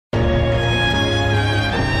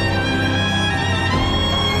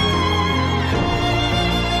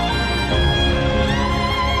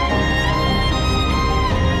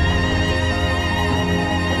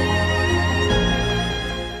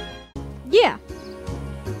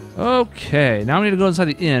Okay, now we need to go inside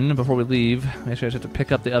the inn before we leave. Actually, I just have to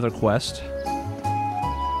pick up the other quest.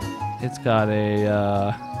 It's got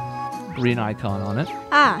a green icon on it.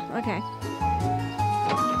 Ah, okay.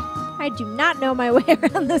 I do not know my way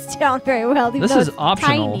around this town very well. Even This though is it's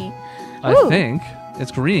optional, tiny. I Ooh. think.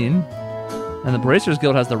 It's green. And the Bracers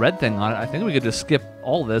Guild has the red thing on it. I think we could just skip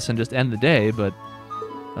all this and just end the day, but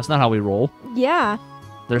that's not how we roll. Yeah.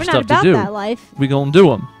 There's We're stuff not about to do. that life. We gonna do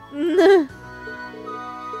them.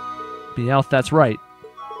 Be out, that's right.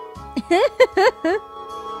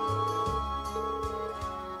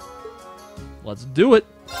 Let's do it.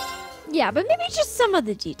 Yeah, but maybe just some of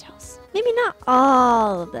the details. Maybe not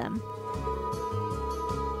all of them.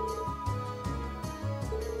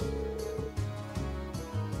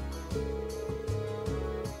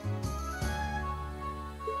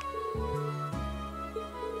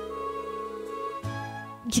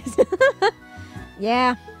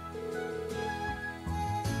 Yeah.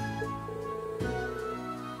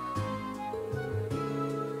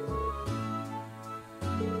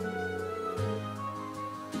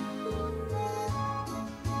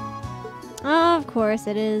 Of course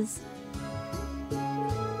it is.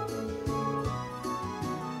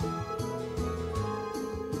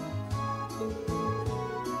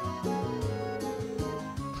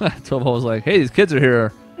 Tobo was like, hey, these kids are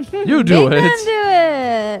here. You do Make it. them do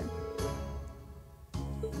it.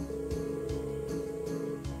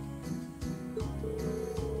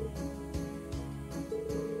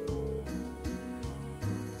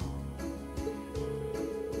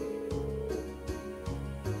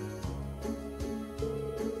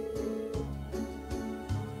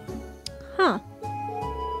 Huh.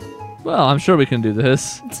 Well, I'm sure we can do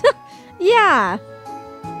this. Yeah.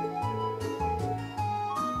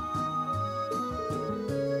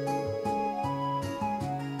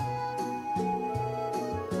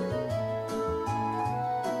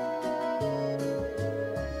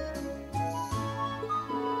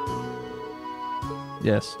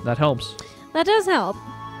 Yes, that helps. That does help.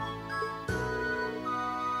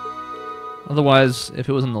 Otherwise, if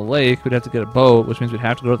it was in the lake, we'd have to get a boat, which means we'd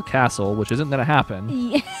have to go to the castle, which isn't going to happen.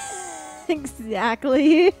 Yeah.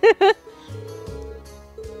 Exactly.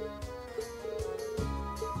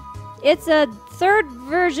 It's a third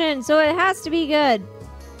version, so it has to be good.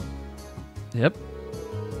 Yep.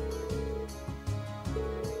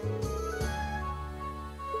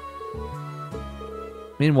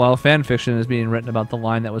 Meanwhile, fan fiction is being written about the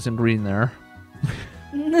line that was in green there.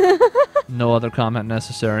 No other comment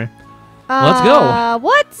necessary. Let's go.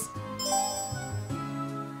 What?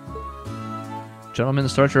 Gentlemen,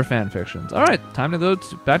 start your fan fictions. All right, time to go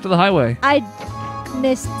back to the highway. I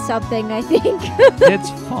missed something, I think.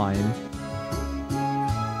 It's fine.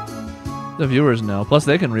 The viewers know. Plus,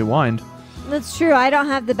 they can rewind. That's true. I don't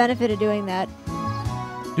have the benefit of doing that.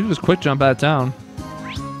 You can just quick jump out of town.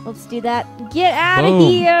 Let's do that. Get out of Boom.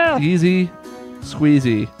 here. Easy,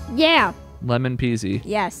 squeezy, Yeah. lemon peasy.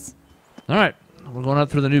 Yes. All right, we're going up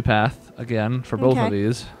through the new path again for both of Okay.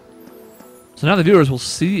 these. So now the viewers will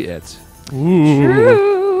see it. Ooh.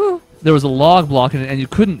 True. There was a log blocking it, and you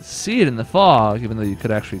couldn't see it in the fog, even though you could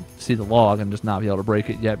actually see the log and just not be able to break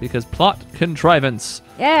it yet because plot contrivance.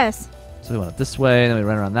 Yes. So we went up this way, and then we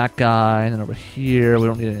ran around that guy, and then over here. We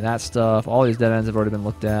don't need any of that stuff. All these dead ends have already been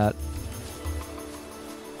looked at.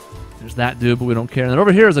 There's that dude, but we don't care. And then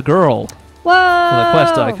over here is a girl Whoa. with a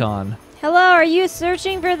quest icon. Hello, are you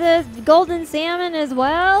searching for the golden salmon as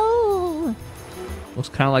well? Looks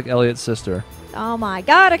kind of like Elliot's sister. Oh my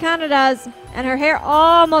god, it kind of does. And her hair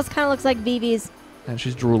almost kind of looks like Vivi's. And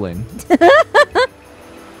she's drooling.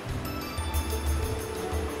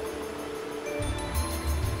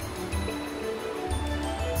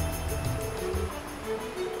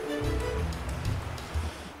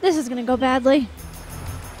 This is gonna go badly.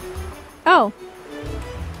 Oh.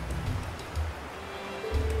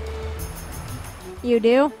 You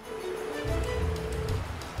do?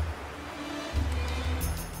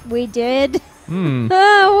 We did? Hmm.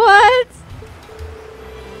 What?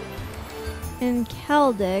 In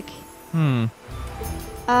Celtic. Hmm.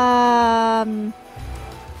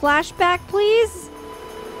 Flashback, please?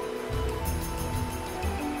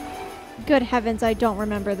 Good heavens, I don't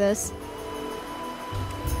remember this.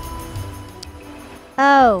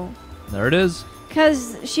 Oh. There it is.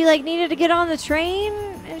 Because she, like, needed to get on the train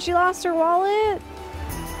and she lost her wallet?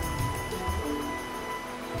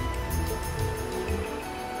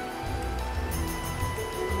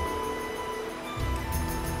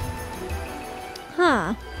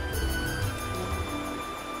 Huh.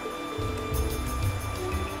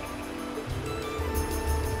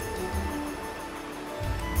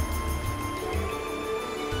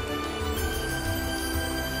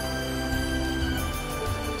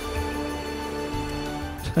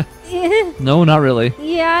 No, not really.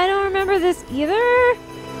 Yeah, I don't remember this either.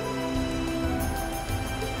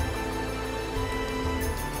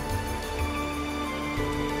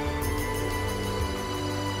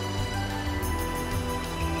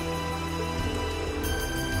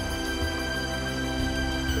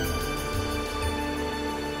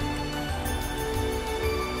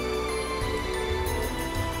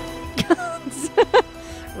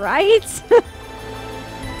 Right?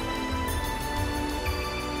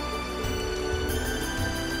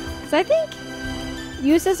 So I think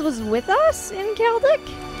Eustace was with us in Celtic?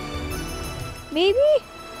 Maybe?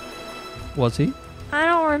 Was he? I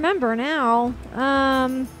don't remember now.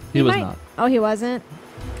 He was not. Oh, he wasn't?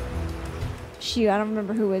 Shoot, I don't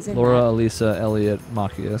remember who was in Laura, that. Elisa, Elliot,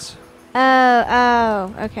 Machias.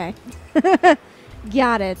 Oh, okay.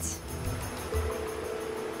 Got it.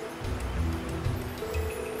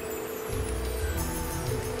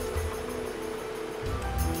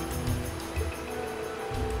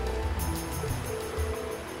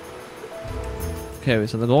 Okay,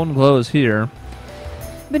 so the golden glow is here.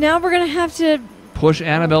 But now we're going to have to... Push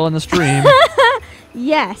Annabelle in the stream.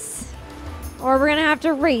 Yes. Or we're going to have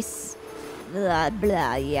to race. Blah,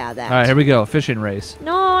 blah, yeah, that. All right, here we go. Fishing race.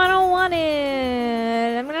 No, I don't want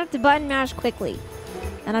it. I'm going to have to button mash quickly.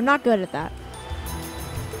 And I'm not good at that.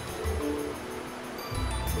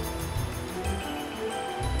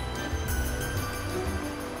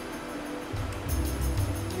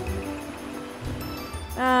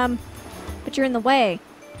 But you're in the way.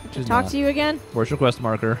 She's Talk not. to you again? Where's your quest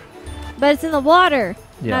marker? But it's in the water.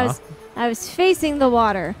 And Yeah. I was facing the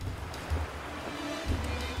water.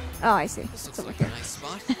 Oh, I see. This It's looks over like a here. nice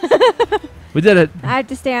spot. We did it. I have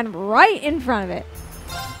to stand right in front of it.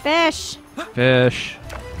 Fish. Fish.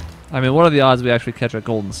 I mean, what are the odds we actually catch a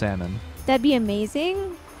golden salmon? That'd be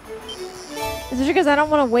amazing. Especially because I don't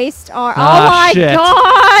want to waste our... Ah, oh my shit.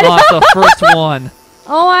 god! Lost the first one.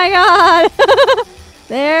 Oh my god!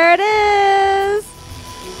 There it is!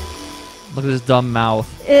 Look at his dumb mouth.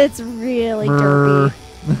 It's really Murr.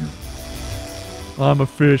 derpy. I'm a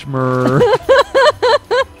fish, murr.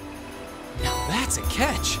 Now that's a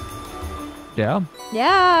catch. Yeah.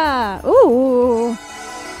 Yeah. Ooh.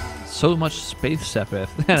 So much space sepith.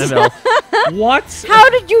 Annabelle. What? How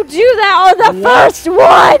did you do that on the first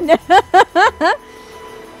one?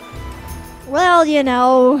 Well, you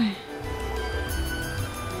know.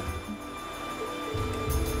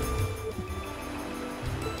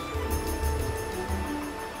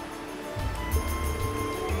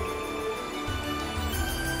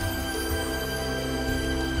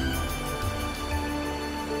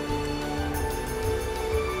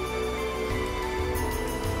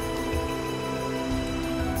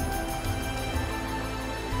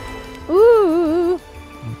 Ooh.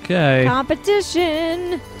 Okay.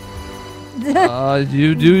 Competition.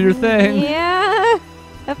 You do your thing. Yeah.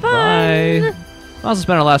 Have fun. Bye. I'll also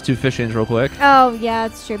spend our last two fishings real quick. Oh, yeah,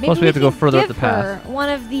 it's true. Maybe Plus we have to go can further up give the path. her one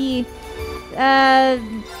of the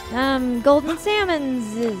golden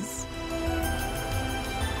salmons is.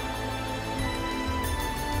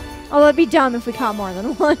 Oh, that'd be dumb if we caught more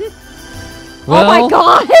than one. Well, oh my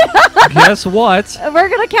god! guess what? We're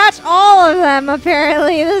gonna catch all of them,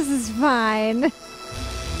 apparently. This is fine.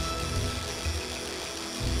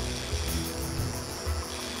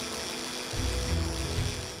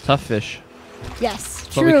 Tough fish. Yes,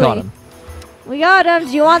 But truly. we caught him. We got him.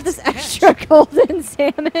 Do you want this extra golden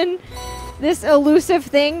salmon? This elusive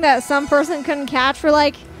thing that some person couldn't catch for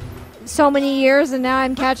like so many years, and now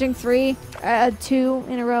I'm catching two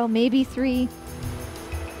in a row, maybe three.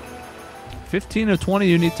 15 of 20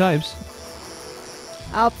 unique types.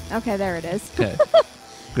 Oh, okay, there it is. Okay.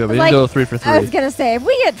 Good. We Like, didn't go 3 for 3. I was gonna say, if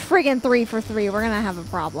we get friggin' 3 for 3, we're gonna have a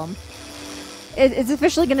problem. It's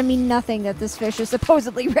officially gonna mean nothing that this fish is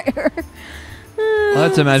supposedly rare. I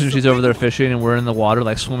like to imagine she's over there fishing and we're in the water,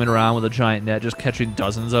 like swimming around with a giant net, just catching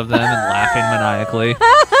dozens of them and laughing maniacally,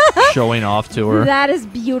 showing off to her. That is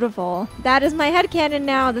beautiful. That is my headcanon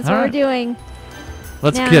now. That's All what right. we're doing.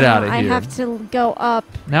 Let's Now get out of I here. have to go up.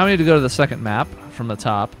 Now we need to go to the second map from the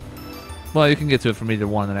top. Well, you can get to it from either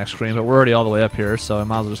one in the next screen, but we're already all the way up here, so I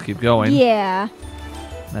might as well just keep going. Yeah.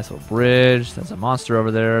 Nice little bridge. There's a monster over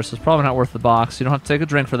there, so it's probably not worth the box. You don't have to take a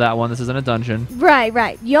drink for that one. This isn't a dungeon. Right,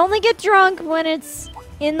 right. You only get drunk when it's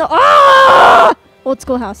in the old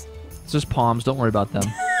schoolhouse. It's just palms. Don't worry about them.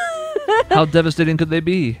 How devastating could they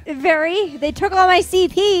be? Very. They took all my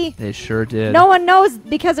CP. They sure did. No one knows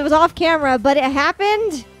because it was off camera, but it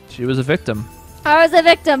happened. She was a victim. I was a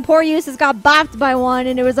victim. Poor Eustace got bopped by one,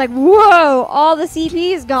 and it was like, whoa, all the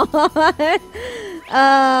CP is gone.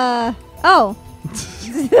 Oh.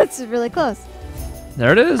 That's really close.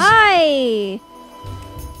 There it is. Hi.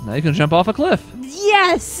 Now you can jump off a cliff.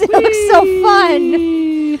 Yes! It looks so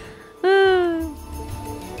fun!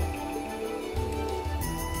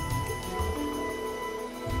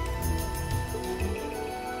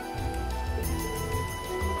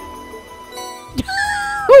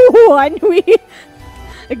 Ooh, I knew we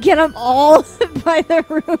get them all by the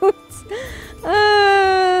roots.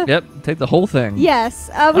 Yep, take the whole thing. Yes.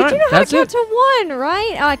 We All do right, know how to that's count it. to 1,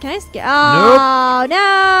 right? Can I skip? Oh,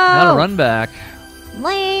 Gotta no! run back.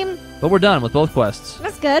 Lame. But we're done with both quests.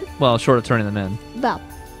 That's good. Well, short of turning them in. Well,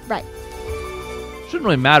 right. Shouldn't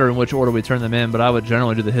really matter in which order we turn them in, but I would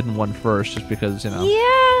generally do the hidden one first, just because, you know.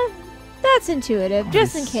 Yeah, that's intuitive,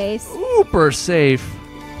 just in It's case. Super safe.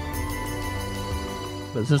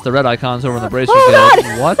 But since the red icon's over in the bracer Oh, field,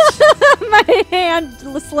 God! what? My hand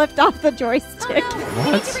slipped off the joystick.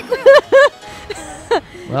 What?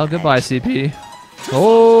 Well, goodbye, CP.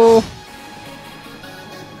 Oh!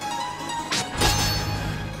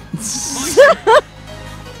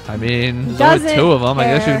 I mean, there's only Doesn't 2 of them. I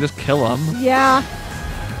guess you care. can just kill him. Yeah.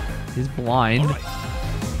 He's blind.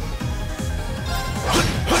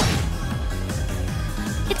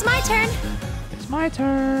 It's my turn. It's my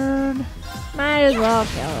turn. Might as well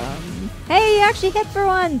kill him. Hey, you actually hit for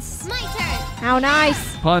once. My turn. How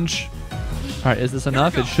nice. Punch. All right, is this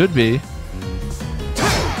enough? It should be.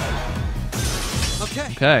 Okay.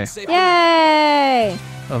 Okay. Safe. Yay!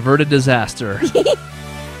 Averted disaster.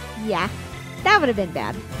 Yeah, that would have been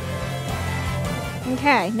bad.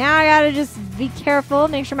 Okay, now I gotta just be careful,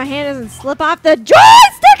 make sure my hand doesn't slip off the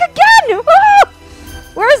joystick again! Woo!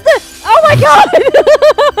 Where's the... Oh my god!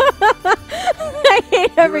 I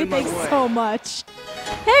hate everything so much.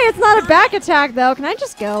 Hey, it's not a back attack though. Can I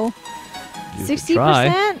just go? You could 60%?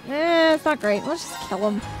 try. It's not great. Let's just kill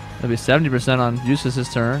him. It'll be 70% on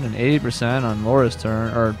Eustace's turn, and 80% on Laura's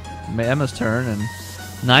turn, or Emma's turn, and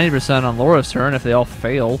 90% on Laura's turn if they all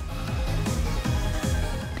fail.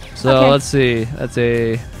 So Okay. let's see. That's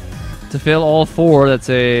a to fail all 4. That's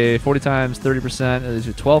a 40 times 30% is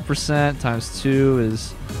 12% times 2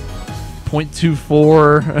 is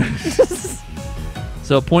 0.24.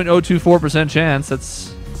 So 0.024% chance.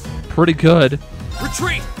 That's pretty good.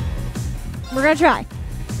 Retreat. We're gonna try.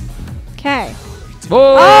 Okay.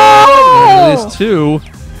 Whoa! Oh! At least 2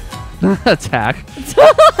 attack.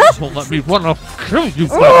 Won't let me run off. Kill you.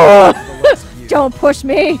 Don't push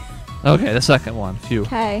me. Okay, the second one. Phew.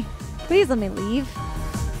 Okay. Please let me leave.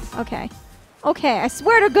 Okay. Okay, I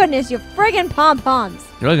swear to goodness, you friggin' pom-poms.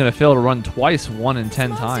 You're only gonna fail to run twice, 1 in 10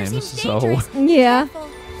 Monster times. seems So dangerous. Yeah. Careful.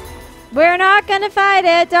 We're not gonna fight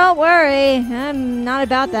it, don't worry. I'm not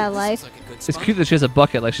about that life. Looks like a good it's spot. cute that she has a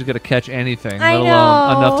bucket, like she's gonna catch anything, I let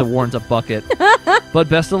alone enough to know. warrant a bucket. But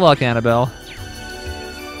best of luck, Annabelle.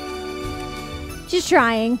 She's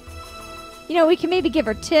trying. You know, we can maybe give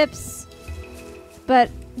her tips, but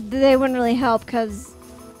they wouldn't really help because,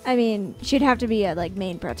 I mean, she'd have to be a like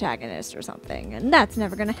main protagonist or something, and that's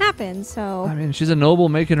never gonna happen. So I mean, she's a noble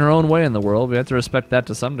making her own way in the world. We have to respect that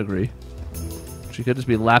to some degree. She could just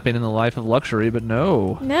be lapping in the life of luxury, but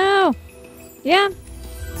no. no, yeah.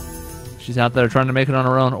 She's out there trying to make it on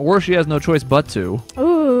her own, or she has no choice but to.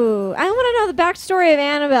 Ooh, I want to know the backstory of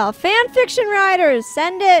Annabelle. Fan fiction writers,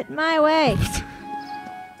 send it my way.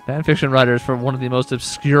 Fanfiction writers for one of the most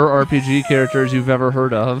obscure RPG characters you've ever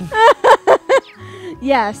heard of.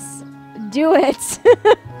 Yes, do it.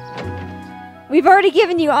 We've already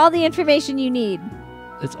given you all the information you need.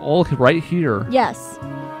 It's all right here. Yes.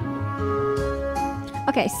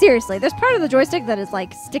 Okay, seriously, there's part of the joystick that is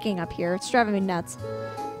like sticking up here. It's driving me nuts.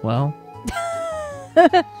 Well,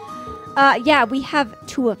 Yeah, we have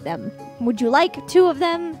 2 of them. Would you like 2 of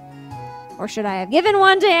them? Or should I have given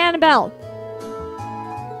one to Annabelle?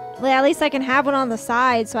 Well, at least I can have one on the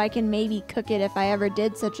side so I can maybe cook it if I ever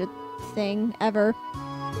did such a thing ever.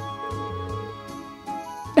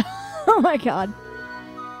 Oh my god.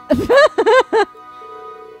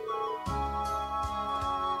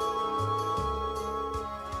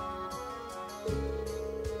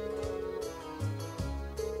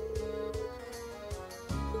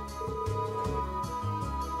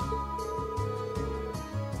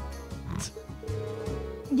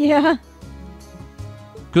 Yeah.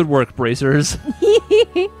 good work, bracers.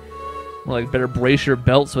 Like, better brace your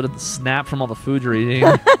belt so it doesn't snap from all the food you're eating.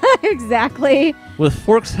 Exactly. With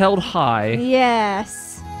forks held high.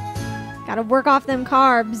 Yes. Gotta work off them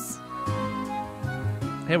carbs.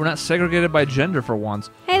 Hey, we're not segregated by gender for once.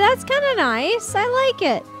 Hey, that's kind of nice. I like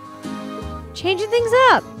it. Changing things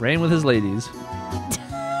up. Rain with his ladies.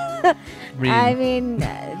 Rain. I mean,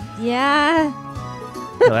 yeah.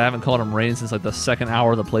 I haven't called him Rain since like the second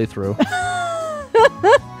hour of the playthrough.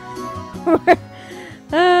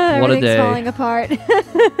 What a Everything's day. falling apart.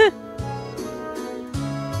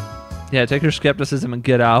 Yeah, take your skepticism and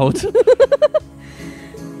get out.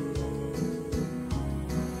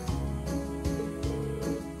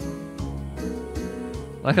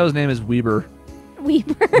 I like how his name is Weber,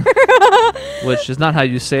 Weber. which is not how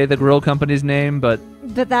you say the grill company's name, but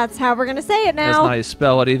But that's how we're gonna say it that's not now. how you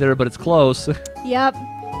spell it either, but it's close. Yep.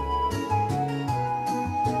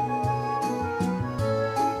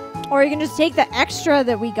 Or you can just take the extra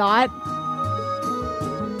that we got.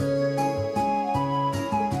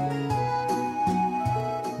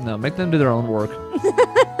 No, make them do their own work.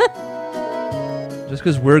 Just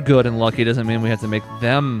because we're good and lucky doesn't mean we have to make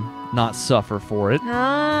them not suffer for it.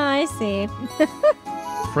 Ah, I see.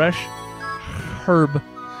 Fresh herb.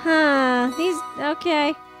 Huh. These.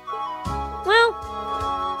 Okay. Well,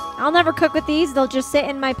 I'll never cook with these. They'll just sit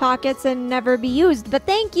in my pockets and never be used. But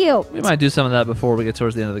thank you. We might do some of that before we get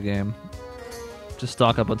towards the end of the game. Just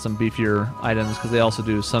stock up on some beefier items because they also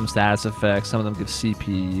do some status effects. Some of them give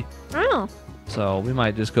CP. Oh. So we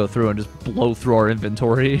might just go through and just blow through our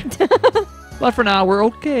inventory. But for now, we're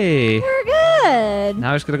okay. We're good.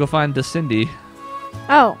 Now I just gotta go find the Cindy.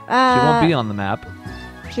 Oh. She won't be on the map.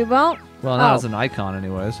 She won't? Well, not Oh. as an icon,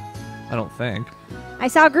 anyways. I don't think. I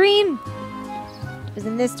saw green. It was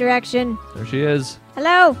in this direction. There she is.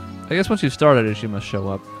 Hello. I guess once you've started it, she must show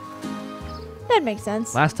up. That makes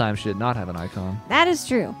sense. Last time, she did not have an icon. That is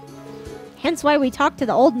true. Hence why we talked to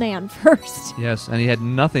the old man first. Yes, and he had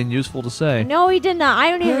nothing useful to say. No, he did not. I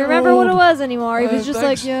don't even remember what it was anymore. He was just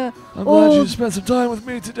thanks. like, yeah. I'm glad you old. spent some time with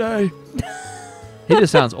me today. He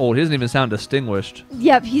just sounds old. He doesn't even sound distinguished.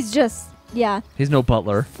 Yep, he's just, yeah, He's no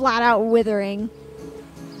butler. flat out withering.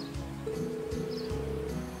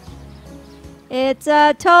 It's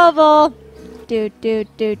a Tovel. Do, do,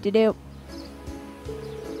 do, do, do.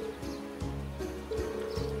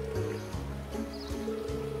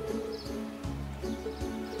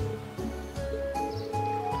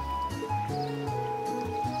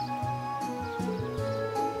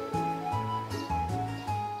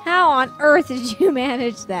 How on earth did you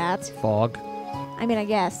manage that? Fog. I mean, I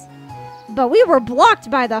guess. But we were blocked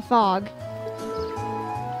by the fog.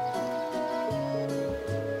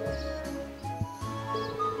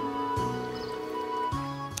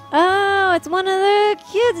 Oh, it's one of the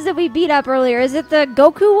kids that we beat up earlier. Is it the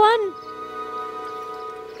Goku one?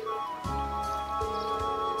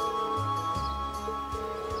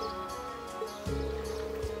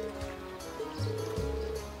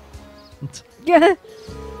 Yeah.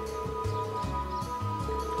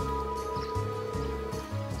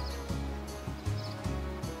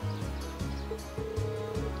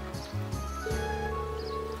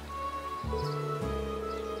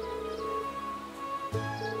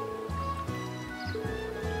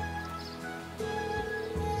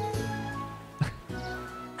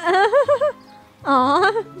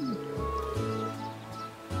 Aw.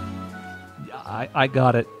 Yeah, I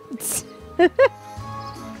got it.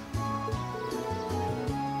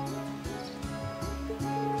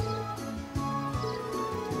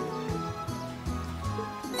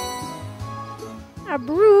 A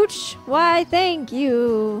brooch? Why, thank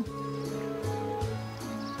you.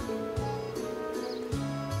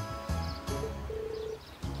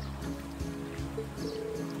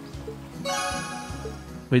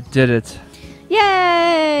 We did it.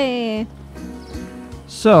 Yay!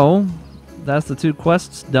 So, that's the 2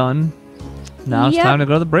 quests done. Now it's Yep. time to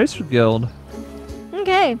go to the Bracer Guild.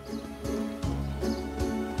 Okay.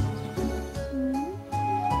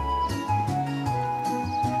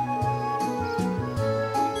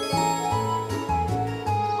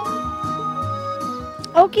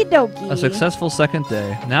 Okie dokie. A successful second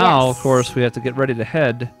day. Now, of Yes. course, we have to get ready to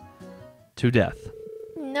head to death.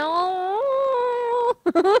 No.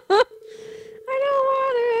 I don't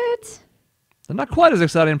want it. The not quite as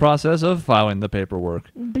exciting process of filing the paperwork.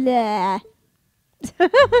 Blah.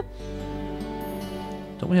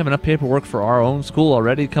 Don't we have enough paperwork for our own school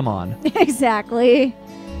already? Come on. Exactly.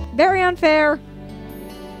 Very unfair.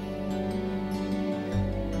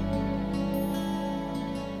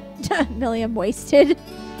 Million wasted.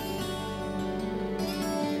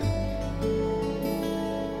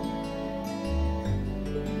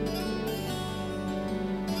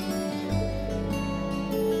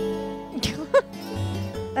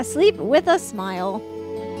 Asleep with a smile.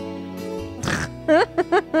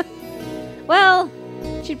 Well,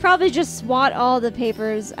 she'd probably just swat all the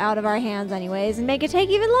papers out of our hands anyways and make it take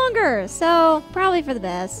even longer. So, probably for the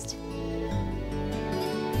best.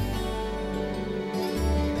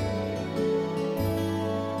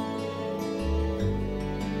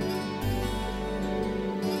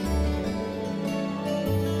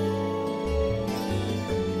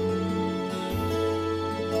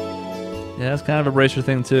 Yeah, it's kind of a bracer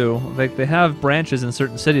thing too. Like they have branches in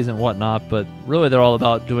certain cities and whatnot, but really they're all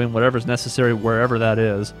about doing whatever's necessary wherever that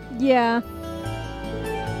is. Yeah.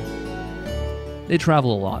 They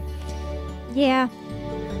travel a lot. Yeah.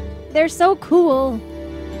 They're so cool.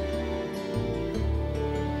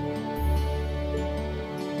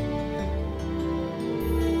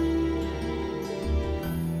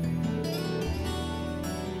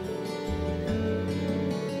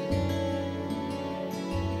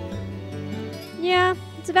 Yeah,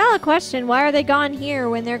 it's a valid question. Why are they gone here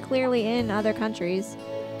when they're clearly in other countries?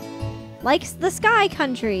 Like the Sky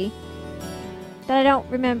Country. That I don't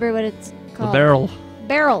remember what it's The called. barrel.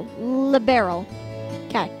 Barrel. Le Barrel.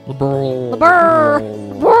 Okay. The barrel. Le Burr.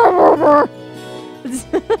 Burr, burr,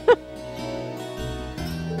 burr.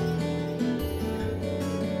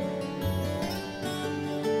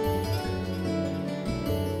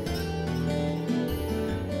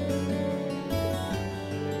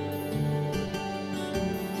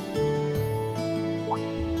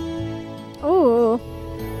 Ooh.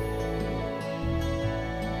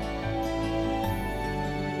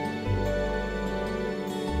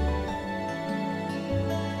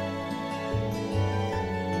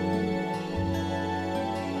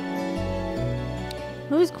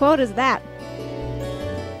 Whose quote is that?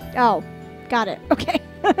 Oh, got it. Okay.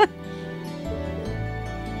 Of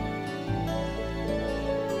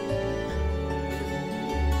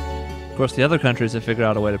course, the other countries have figured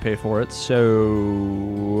out a way to pay for it,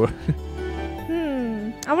 so...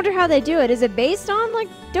 I wonder how they do it. Is it based on, like,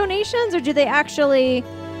 donations, or do they actually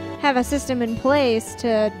have a system in place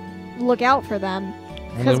to look out for them?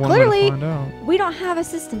 Because Only one way to clearly, find out. we don't have a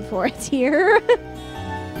system for it here.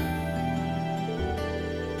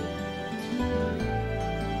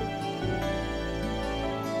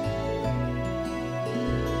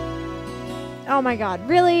 Oh my god,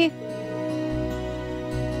 really?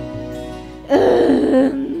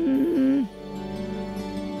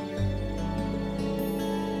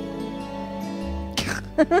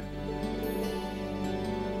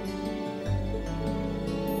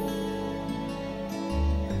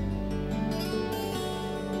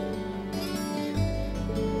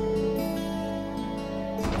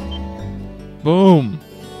 Boom!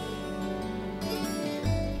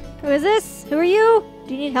 Who is this? Who are you?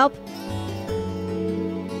 Do you need help?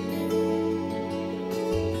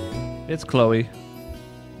 It's Chloe.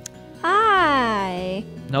 Hi.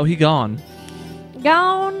 No, he gone.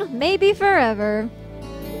 Gone, maybe forever.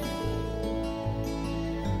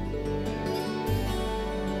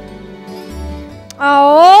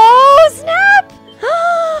 Oh, snap!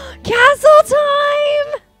 Castle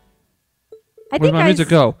time! Where'd my music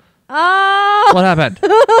go? Oh! What happened?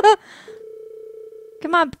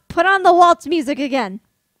 Come on, put on the waltz music again.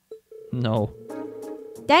 No.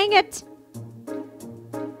 Dang it!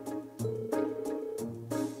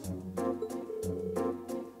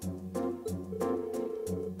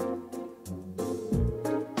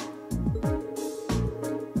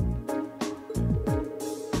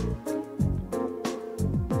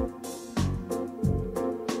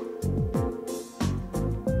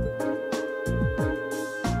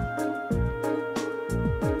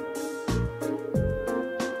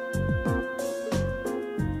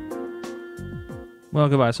 Well,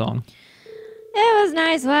 goodbye, song. It was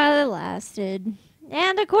nice while it lasted.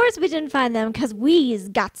 And of course we didn't find them because we's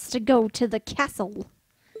gots to go to the castle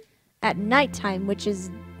at nighttime, which is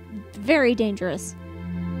very dangerous.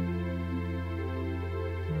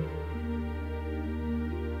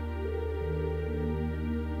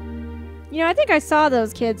 You know, I think I saw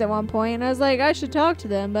those kids at one point, and I was like, I should talk to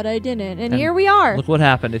them, but I didn't. And here we are. Look what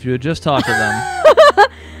happened if you had just talked to them.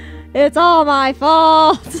 It's all my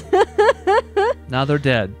fault. Now they're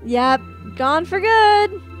dead. Yep, gone for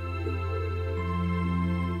good.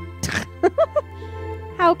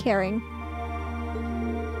 How caring.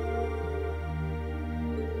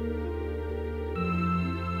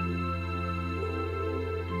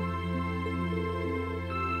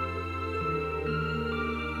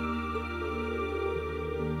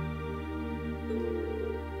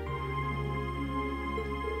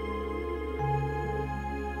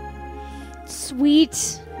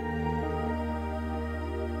 Sweet.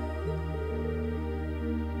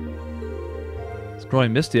 It's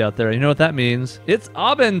growing misty out there. You know what that means? It's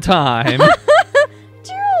Aubin time.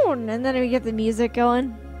 June. And then we get the music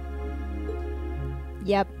going.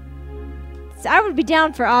 Yep. So I would be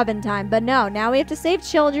down for Aubin time, but no. Now we have to save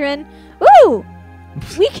children. Ooh!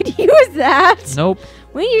 We could use that. Nope.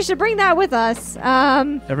 You should bring that with us.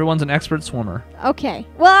 Everyone's an expert swimmer. Okay.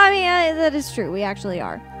 Well, I mean, that is true. We actually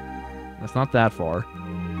are. That's not that far.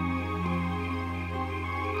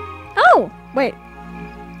 Oh! Wait.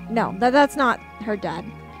 No, that's not her dad.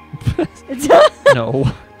 It's, No.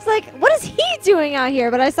 it's like, what is he doing out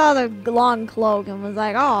here? But I saw the long cloak and was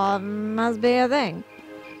like, oh, must be a thing.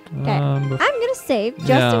 Okay, I'm gonna save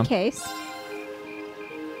just in case.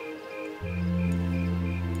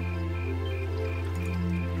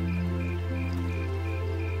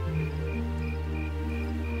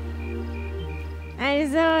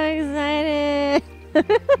 I'm so excited.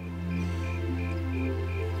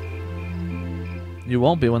 You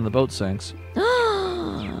won't be when the boat sinks.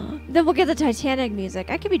 Then we'll get the Titanic music.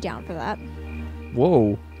 I could be down for that.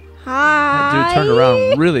 Whoa. Hi. That dude turned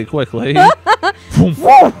around really quickly.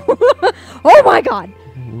 Oh my god.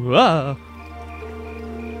 Whoa.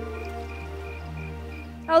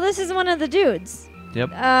 Oh, this is one of the dudes.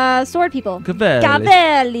 Yep. Sword people. Cavelli.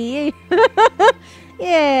 Cavelli.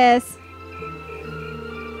 Yes.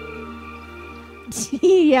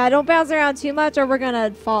 Yeah, don't bounce around too much or we're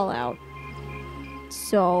gonna fall out.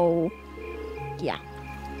 So, yeah.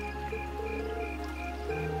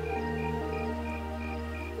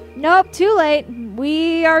 Nope, too late.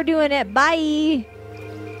 We are doing it. Bye.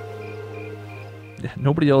 Yeah,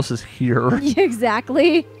 nobody else is here.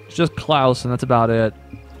 Exactly. It's just Klaus, and that's about it.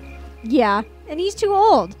 Yeah, and he's too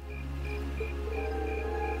old.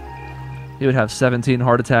 He would have 17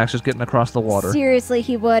 heart attacks just getting across the water. Seriously,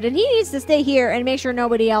 he would. And he needs to stay here and make sure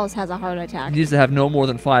nobody else has a heart attack. He needs to have no more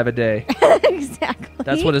than 5 a day. Exactly.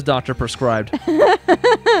 That's what his doctor prescribed.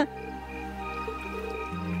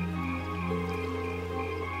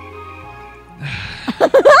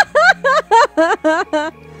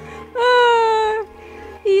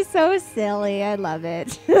 He's so silly. I love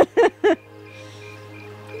it.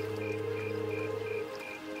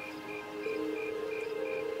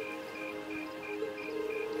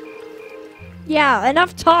 Yeah,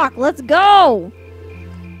 enough talk. Let's go.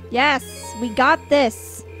 Yes, we got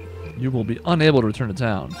this. You will be unable to return to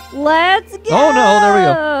town. Let's go. Oh, no, there we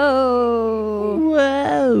go.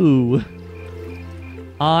 Whoa.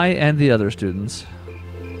 I and the other students.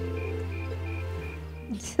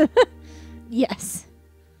 Yes.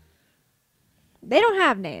 They don't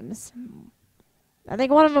have names. I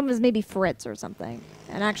think one of them is maybe Fritz or something.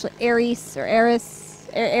 And actually Ares or Ares,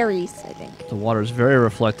 I think. The water is very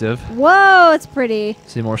reflective. Whoa, it's pretty.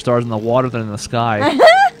 See more stars in the water than in the sky. Yeah.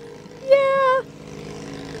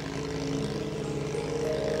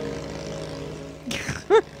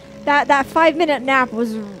 that 5-minute nap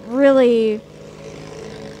was really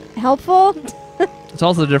helpful. It's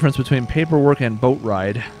also the difference between paperwork and boat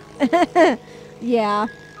ride. Yeah.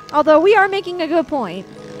 Although we are making a good point.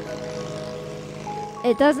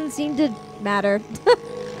 It doesn't seem to matter.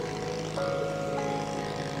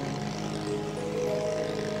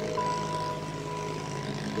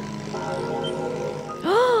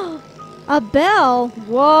 A bell?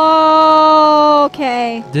 Whoa.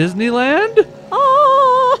 Okay. Disneyland?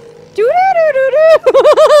 Oh.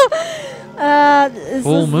 This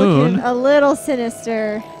Full is moon. looking a little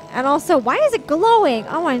sinister. And also, why is it glowing?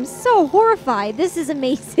 Oh, I'm so horrified. This is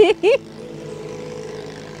amazing.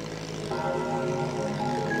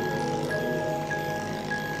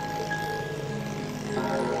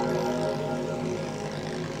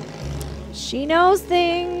 She knows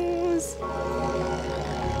things.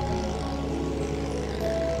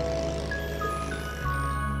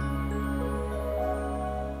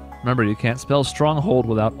 Remember, you can't spell stronghold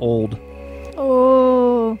without old.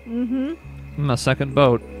 Oh, mm-hmm. A second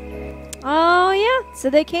boat. Oh, yeah.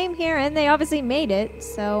 So they came here and they obviously made it,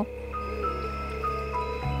 so.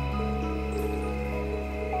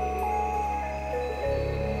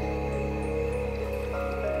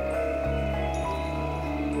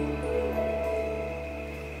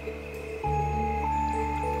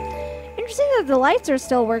 Interesting that the lights are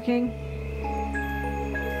still working.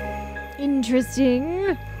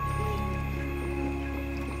 Interesting.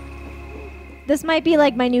 This might be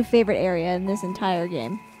like my new favorite area in this entire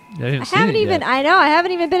game. Yeah, I haven't even, I know, I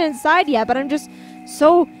haven't even been inside yet, but I'm just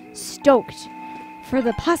so stoked for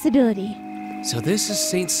the possibility. So this is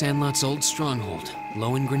St. Sandlot's old stronghold,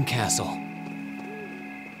 Lohengrin Castle.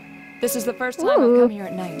 This is the first time I've come here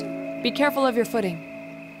at night. Be careful of your footing.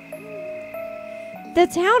 The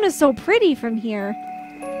town is so pretty from here.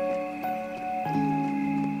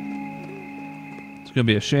 It's going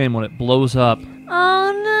to be a shame when it blows up.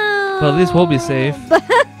 Oh no. But at least we'll be safe.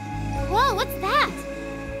 Whoa, what's that?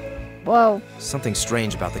 Whoa. Something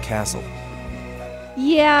strange about the castle.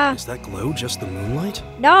 Yeah. Is that glow just the moonlight?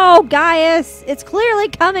 No, Gaius. It's clearly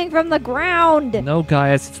coming from the ground. No,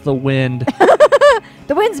 guys, it's the wind.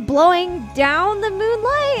 The wind's blowing down the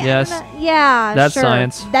moonlight? Yes. Yeah, That's sure.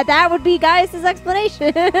 science. That would be Gaius's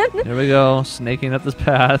explanation. Here we go, snaking up this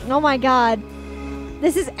path. Oh my god.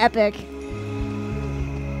 This is epic.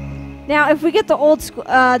 Now, if we get the old school,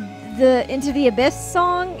 the Into the Abyss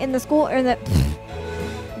song in the school, or in the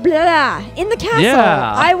blah, in the castle,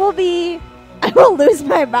 Yeah. I will lose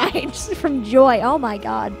my mind from joy. Oh my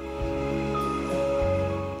god.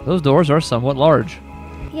 Those doors are somewhat large.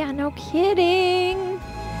 Yeah, no kidding.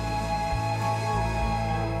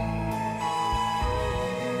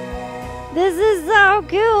 This is so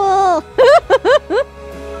cool.